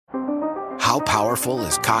How powerful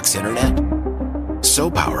is Cox Internet?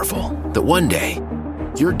 So powerful that one day,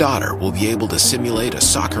 your daughter will be able to simulate a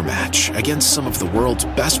soccer match against some of the world's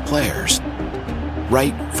best players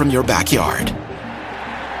right from your backyard.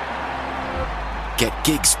 Get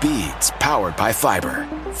gig speeds powered by fiber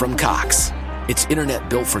from Cox. It's internet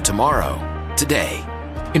built for tomorrow, today.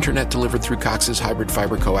 Internet delivered through Cox's hybrid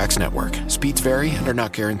fiber coax network. Speeds vary and are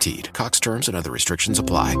not guaranteed. Cox terms and other restrictions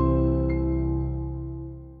apply.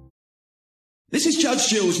 This is Judge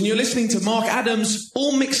Jules, and you're listening to Mark Adams,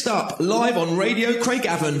 All Mixed Up, live on Radio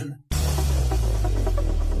Craigavon.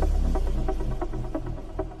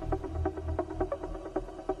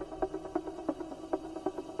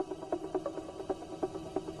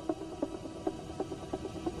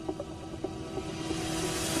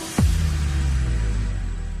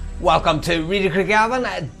 Welcome to Radio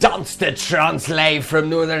Craigavon, Dance to Trance live from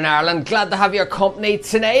Northern Ireland. Glad to have your company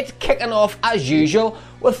tonight, kicking off as usual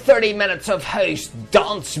with 30 minutes of house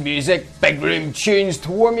dance music, big room tunes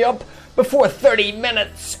to warm you up before 30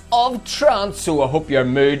 minutes of trance. So I hope your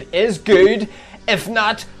mood is good. If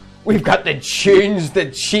not, we've got the tunes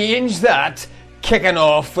that change that, kicking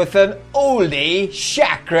off with an oldie,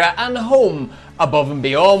 Chakra and Home, Above and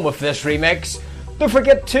Beyond with this remix. Don't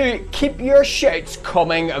forget to keep your shouts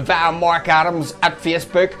coming via Mark Adams at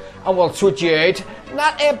Facebook and we'll sort you out,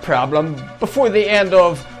 not a problem, before the end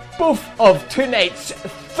of both of tonight's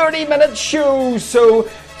 30-minute shows. So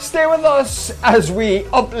stay with us as we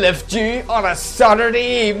uplift you on a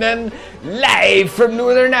Saturday evening, live from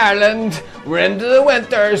Northern Ireland. We're into the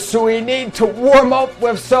winter, so we need to warm up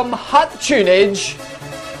with some hot tunage.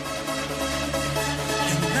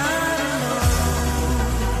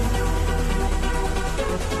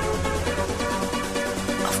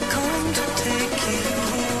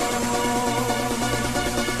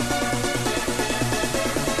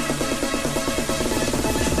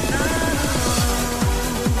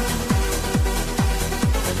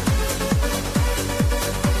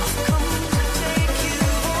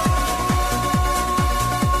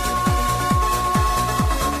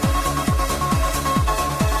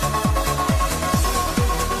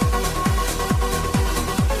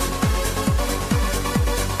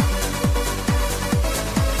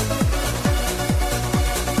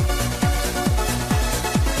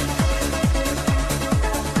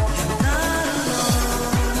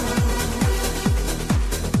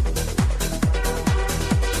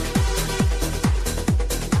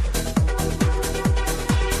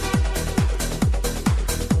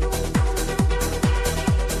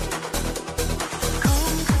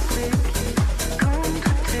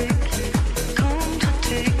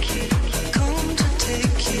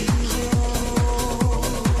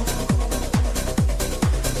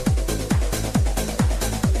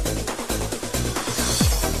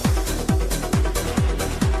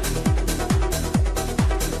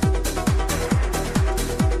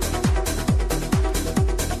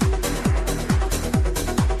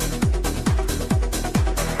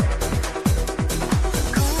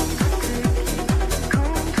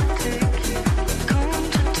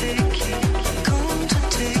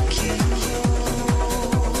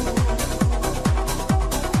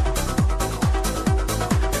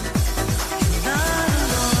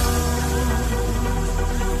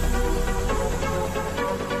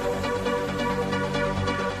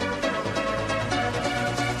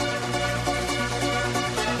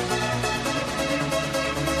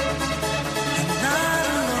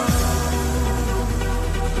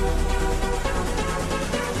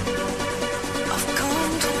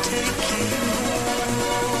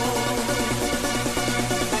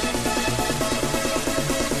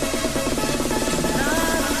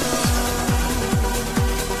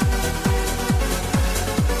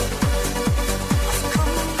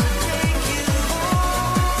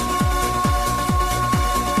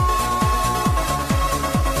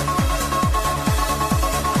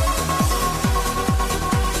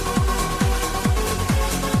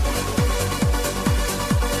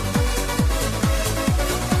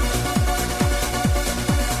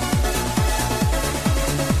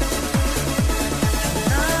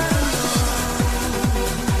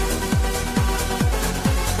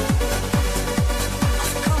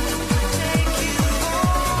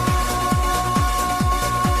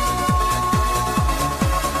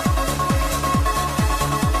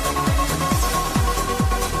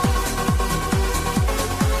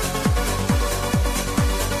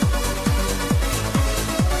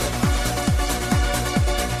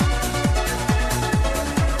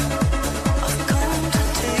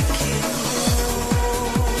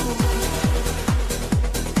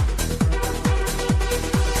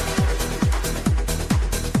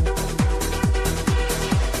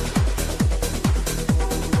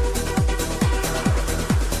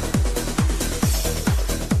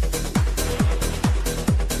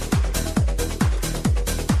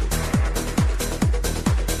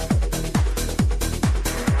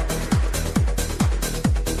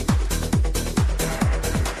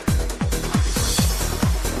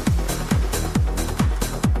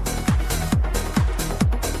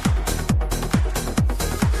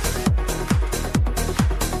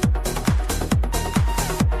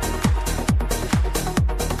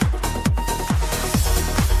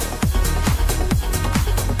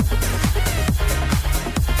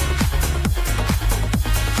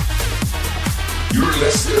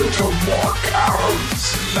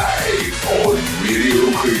 on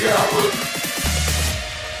Radio Craigavon.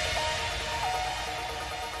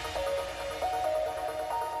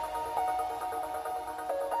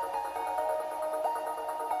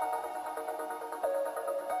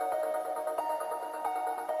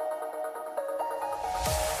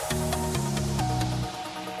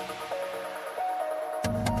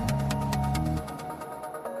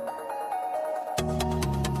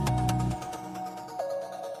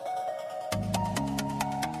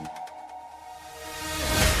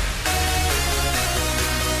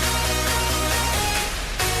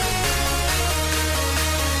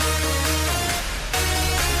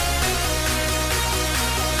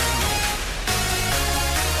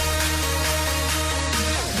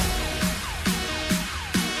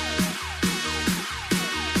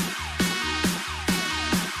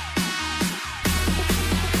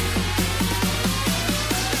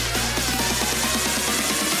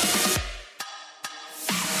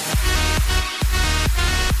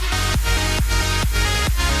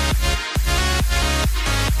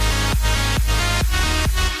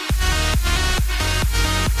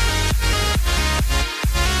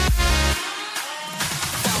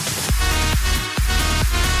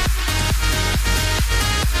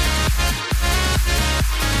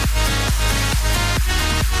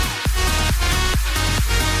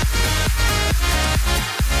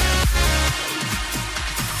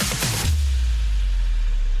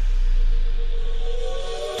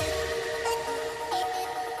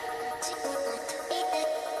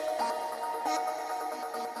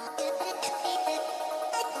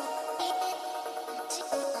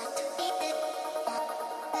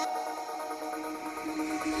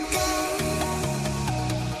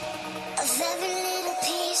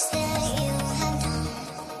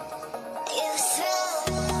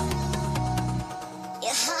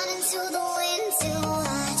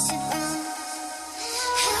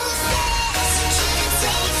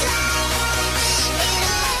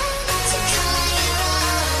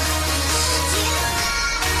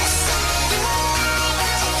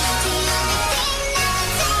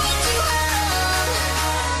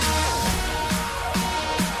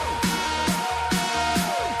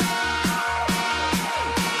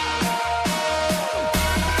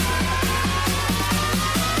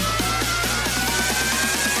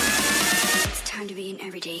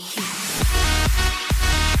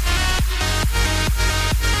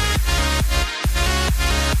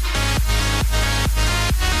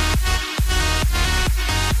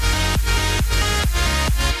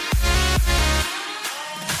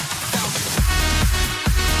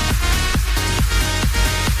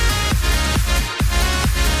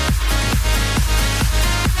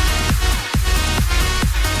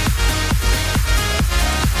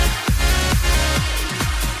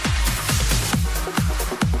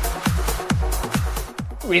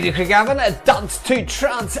 Radio Craigavon, a Dance to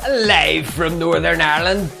Trance live from Northern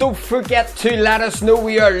Ireland. Don't forget to let us know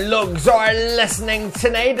your lugs are listening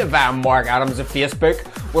tonight via Mark Adams of Facebook.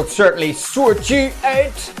 We'll certainly sort you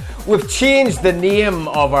out. We've changed the name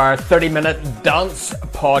of our 30-minute dance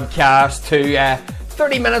podcast to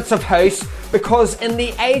 30 Minutes of House because in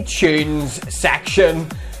the iTunes section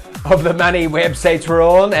of the many websites we're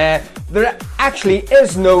on, there actually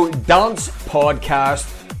is no dance podcast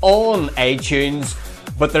on iTunes.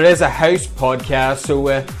 But there is a house podcast, so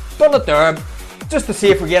done it there just to see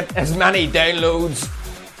if we get as many downloads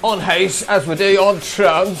on house as we do on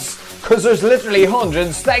trance, because there's literally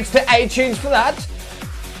hundreds. Thanks to iTunes for that.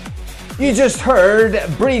 You just heard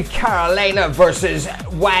Breathe Carolina versus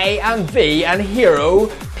Y and V and Hero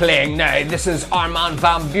playing now. This is Armand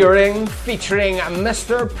van Buren featuring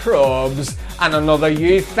Mr. Probs and Another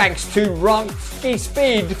You. Thanks to Ronski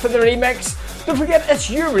Speed for the remix. Don't forget, it's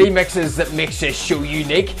your remixes that makes this show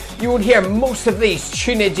unique. You won't hear most of these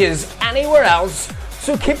tunages anywhere else,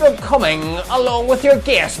 so keep them coming along with your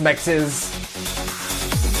guest mixes.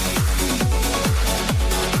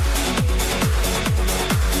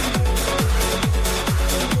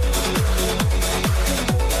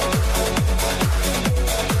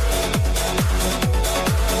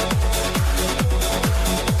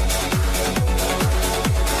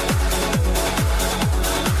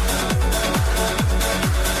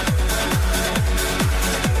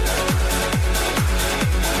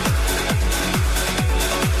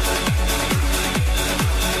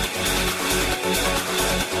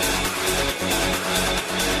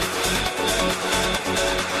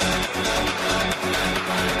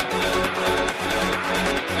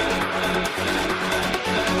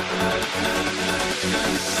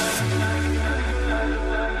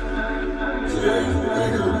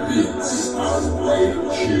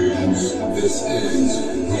 This is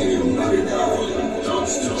Radio Craigavon,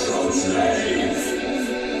 Dance to Trance Live.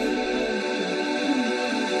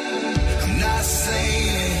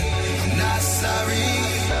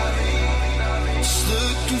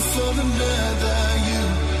 looking for another you.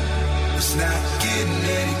 It's not getting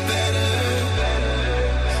any better.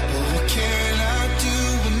 But what can I do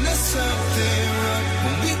when there's something wrong?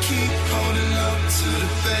 When we keep holding up to the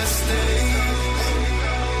best days.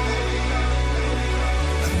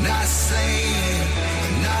 I'm not saying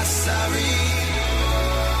I'm not sorry.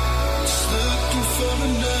 Just looking for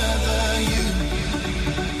another you.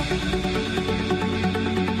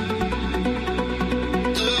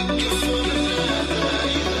 Looking for another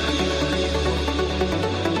you. Just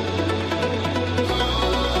looking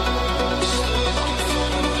for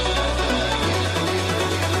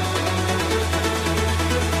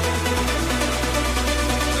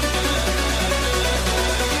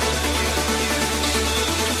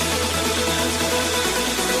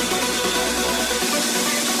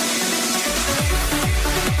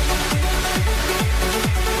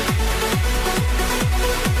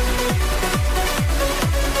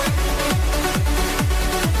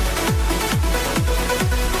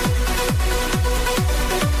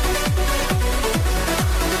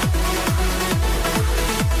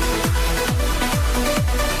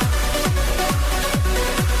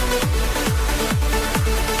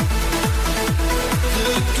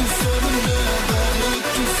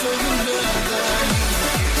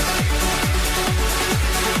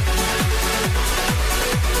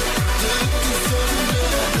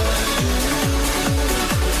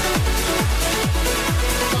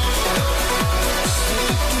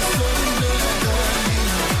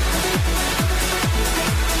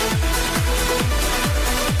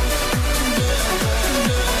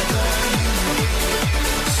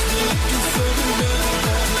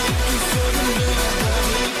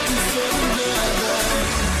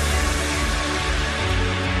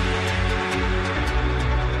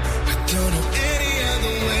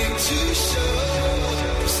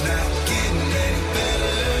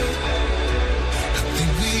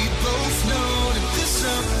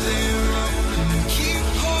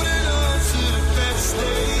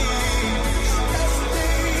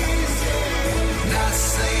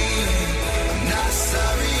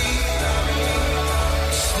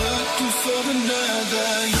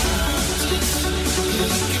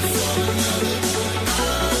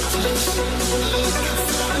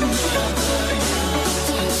another you.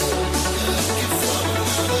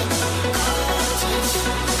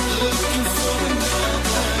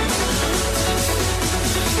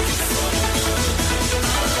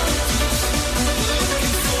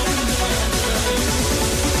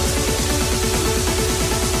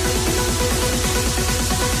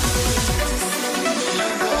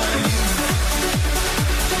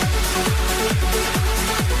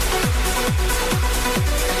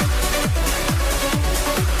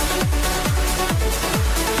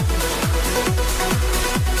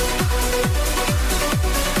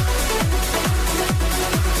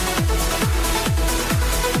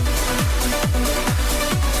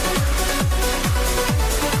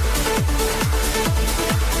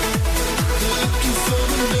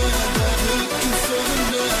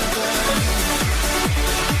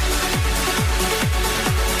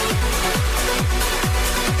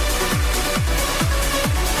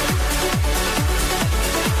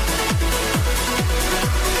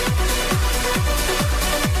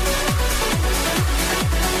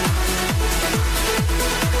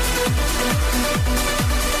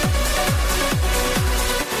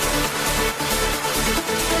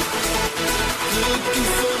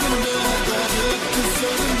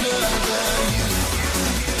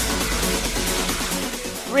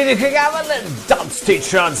 Really quick, Gavin, Dance to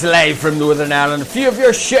Trance live from Northern Ireland. A few of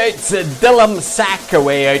your shouts, Dillam Sack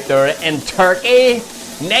away out there in Turkey.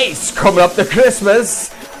 Nice, coming up to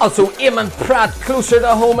Christmas. Also, Eamon Pratt closer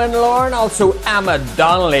to home in Lorne. Also, Emma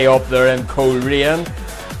Donnelly up there in Coleraine.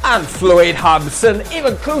 And Floyd Hobson,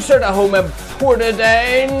 even closer to home in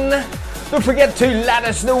Portadown. Don't forget to let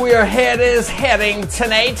us know where your head is heading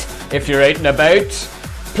tonight if you're out and about.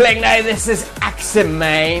 Playing now, this is Axel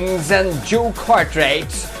Mines and Joe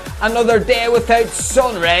Cartwright. Another day without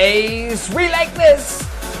sun rays. We like this.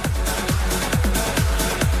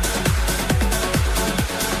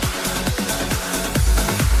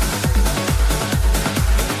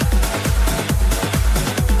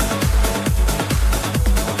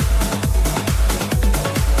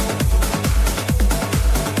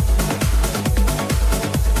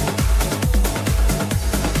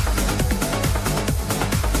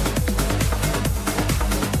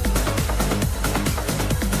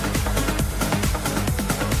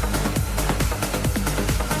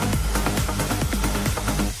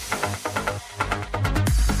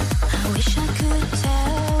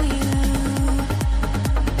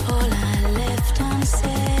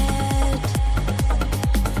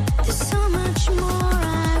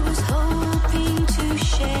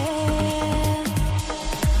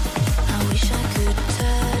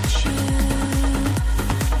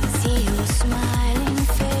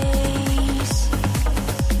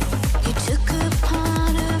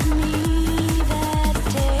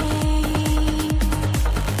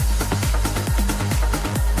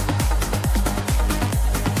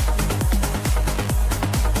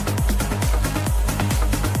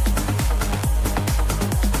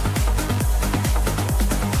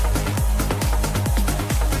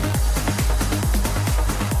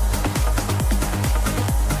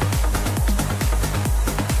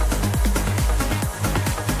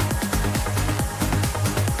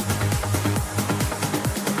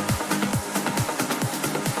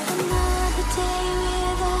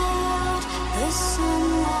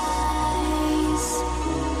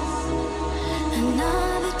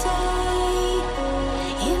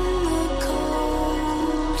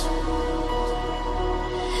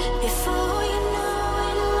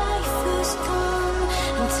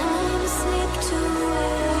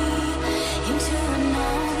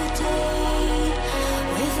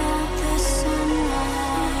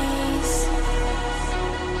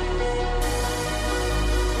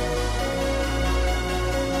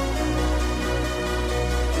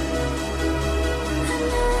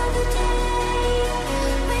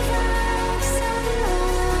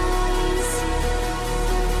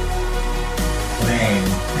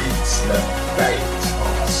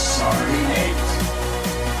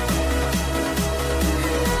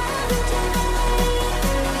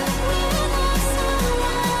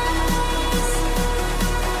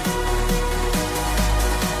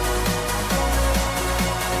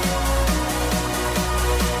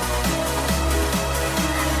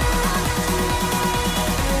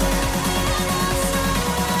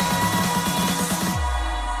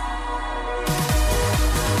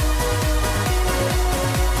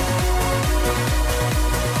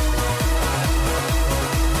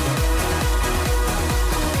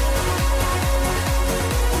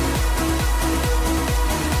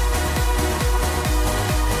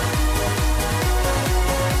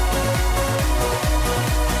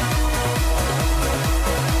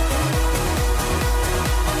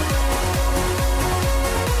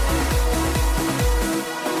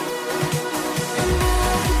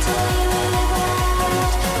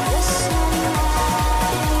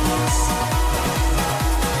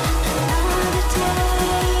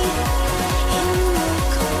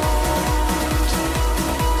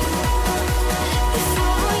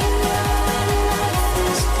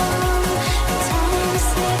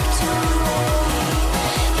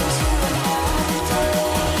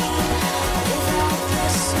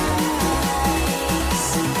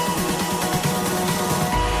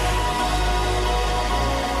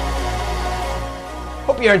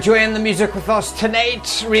 Hope you're enjoying the music with us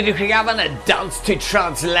tonight. Radio Craigavon at Dance to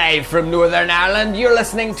Trance live from Northern Ireland. You're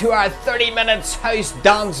listening to our 30 minutes house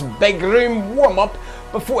dance big room warm-up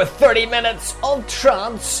before 30 minutes of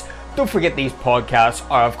trance. Don't forget these podcasts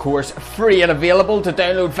are of course free and available to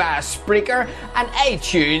download via Spreaker and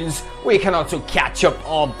iTunes, where you can also catch up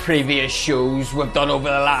on previous shows we've done over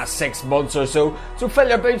the last 6 months or so. So fill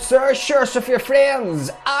your boots there, share us with your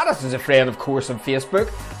friends. Add us as a friend of course on Facebook.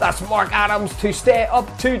 That's Mark Adams to stay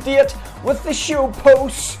up to date with the show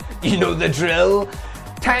posts. You know the drill.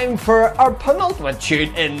 Time for our penultimate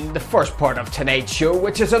tune in the first part of tonight's show,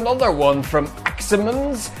 which is another one from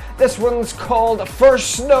Aximans. This one's called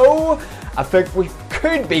First Snow. I think we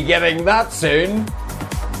could be getting that soon.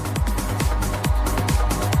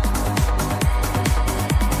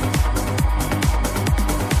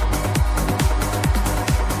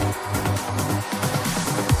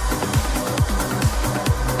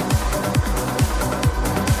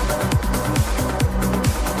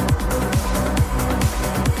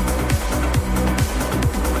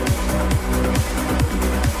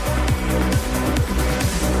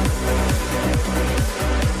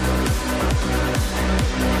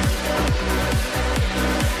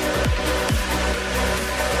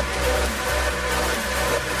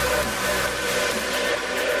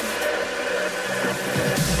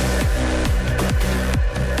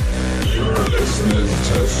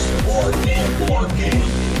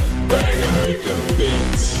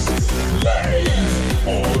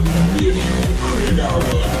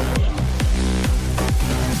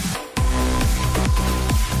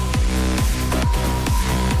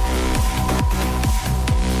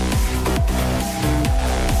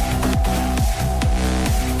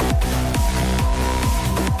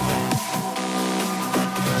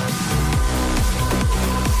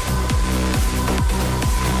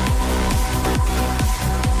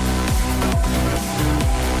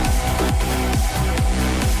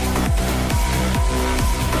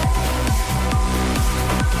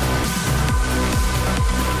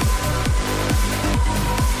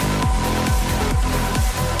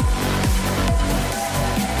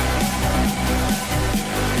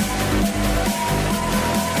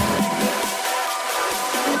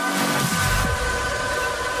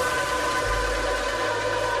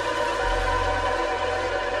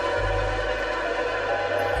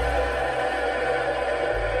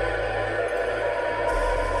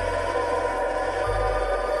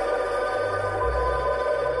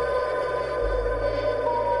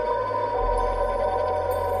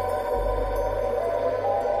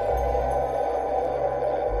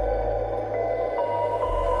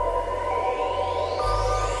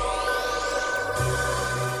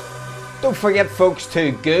 Don't forget folks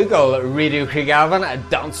to Google Radio Craigavon at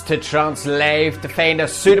Dance to Trance Live to find a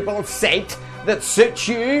suitable site that suits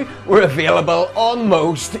you. We're available on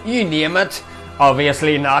most, you name it.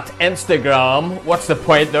 Obviously not Instagram, what's the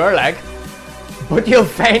point there like? But you'll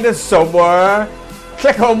find us somewhere.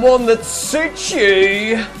 Click on one that suits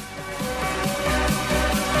you.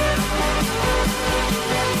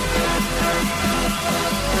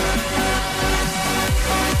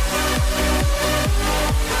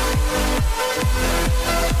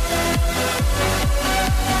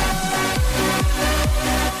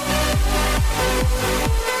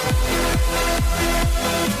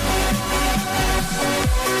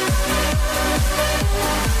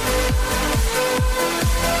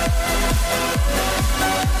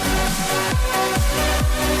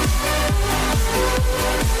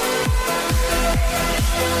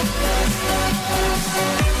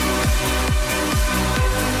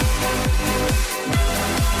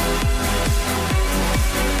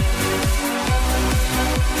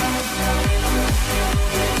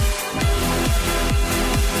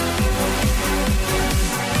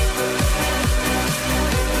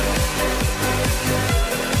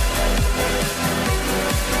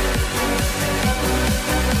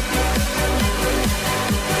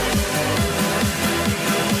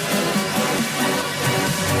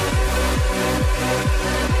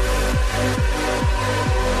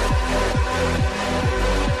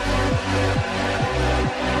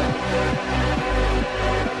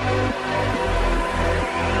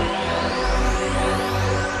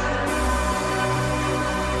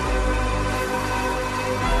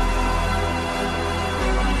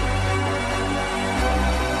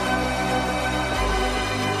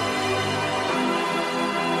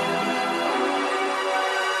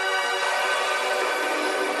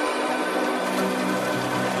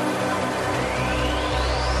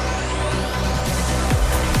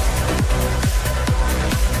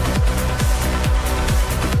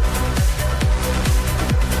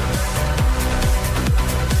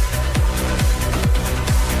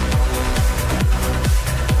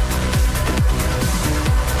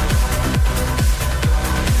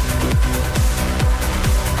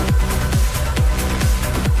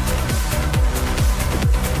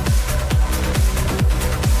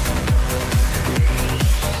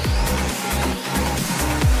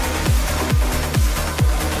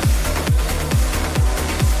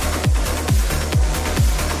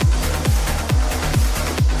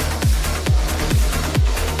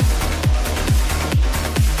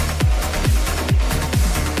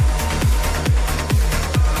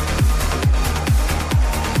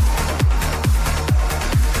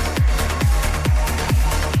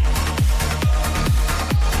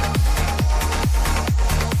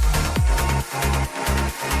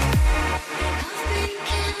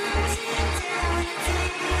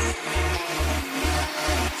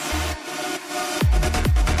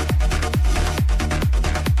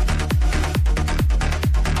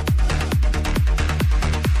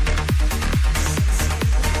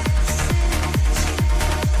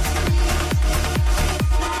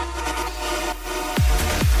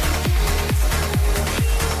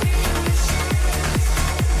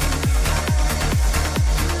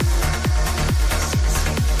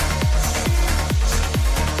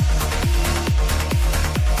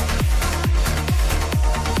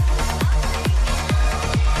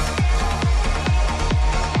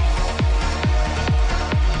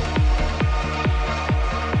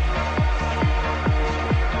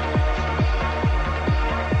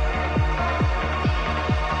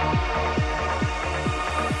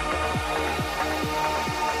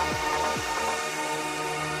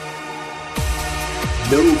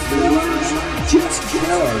 No fillers, just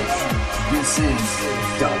killers. This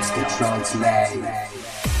is Dance the Trance Live.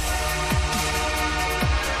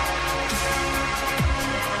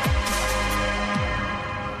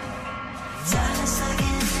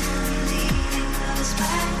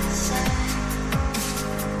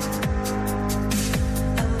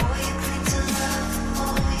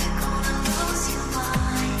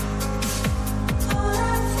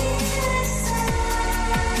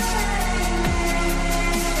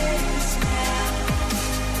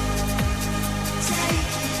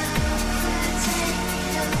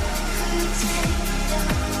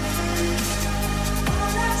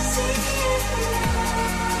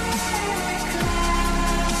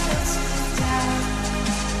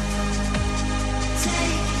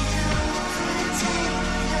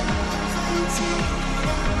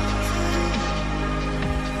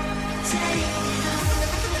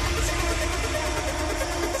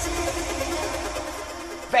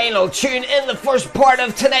 Final tune in the first part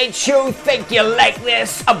of tonight's show. Think you like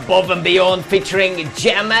this? Above and Beyond featuring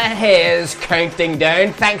Gemma Hayes, Counting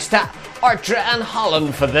Down. Thanks to Artra and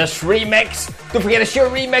Holland for this remix. Don't forget to share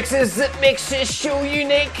remixes that makes this show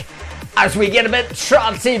unique. As we get a bit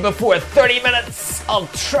trancey before 30 minutes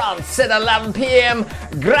of trance at 11 p.m.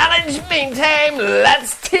 Greenwich Mean Time,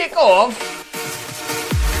 let's take off.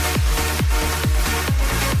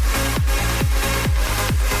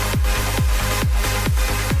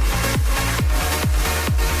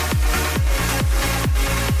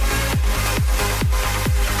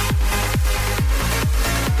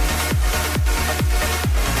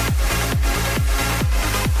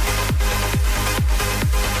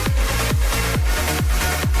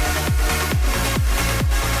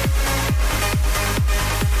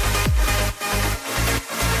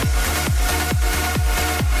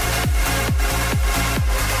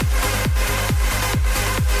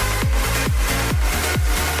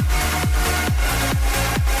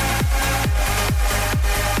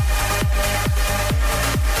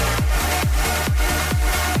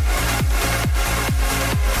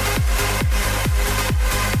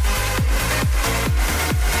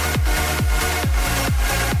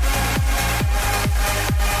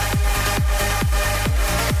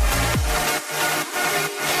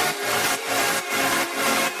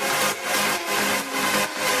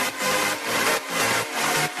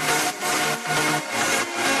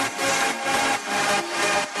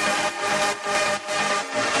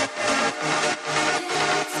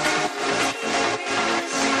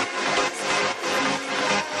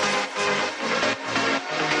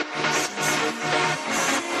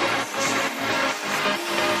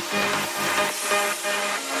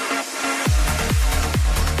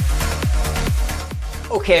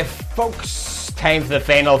 Okay, folks, time for the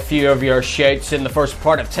final few of your shouts in the first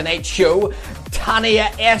part of tonight's show. Tania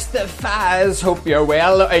Estefaz, hope you're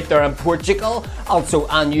well out there in Portugal. Also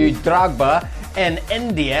Anu Dragba in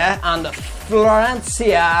India and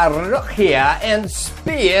Florencia Rugia in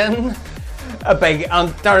Spain. A big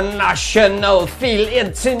international feel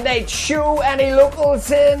in tonight's show. Any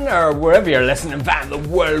locals in or wherever you're listening via the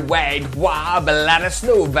World Wide Web, let us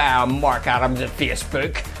know via Mark Adams at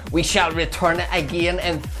Facebook. We shall return again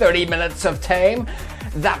in 30 minutes of time.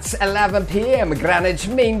 That's 11 p.m. Greenwich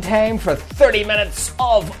Mean Time for 30 minutes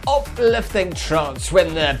of uplifting trance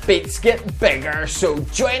when the beats get bigger. So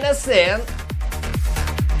join us then.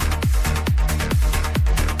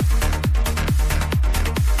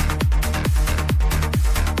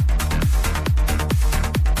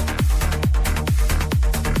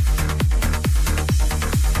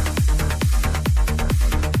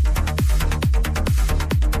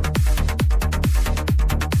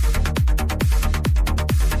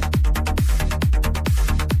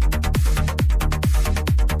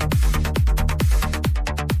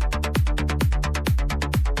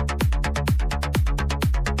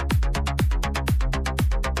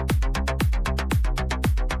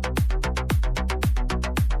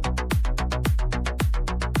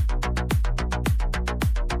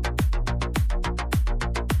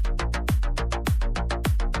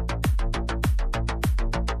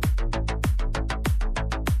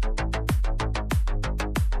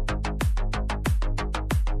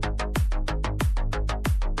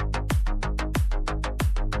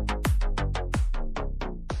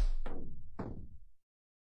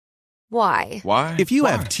 Why? Why? If you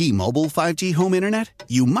have T-Mobile 5G home internet,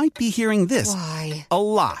 you might be hearing this Why? a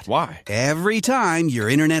lot. Why? Every time your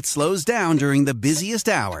internet slows down during the busiest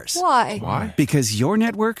hours. Why? Why? Because your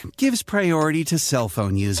network gives priority to cell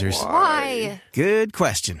phone users. Why? Good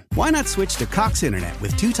question. Why not switch to Cox Internet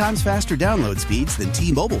with 2 times faster download speeds than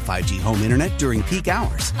T-Mobile 5G home internet during peak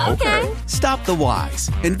hours? Okay. Stop the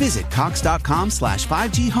whys and visit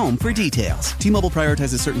cox.com/5G home for details. T-Mobile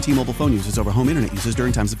prioritizes certain T-Mobile phone users over home internet users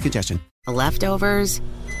during times of congestion. Leftovers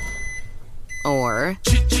or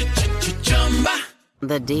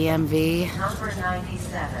the DMV number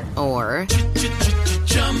 97 or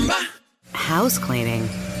house cleaning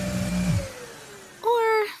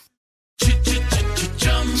or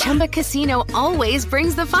Chumba Casino always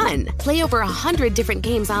brings the fun. Play over 100 different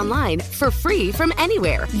games online for free from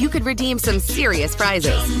anywhere. You could redeem some serious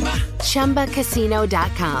prizes.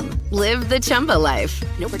 ChumbaCasino.com. Live the Chumba life.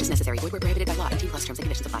 No purchase necessary. Void where prohibited by law. 18+ terms and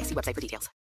conditions apply. See website for details.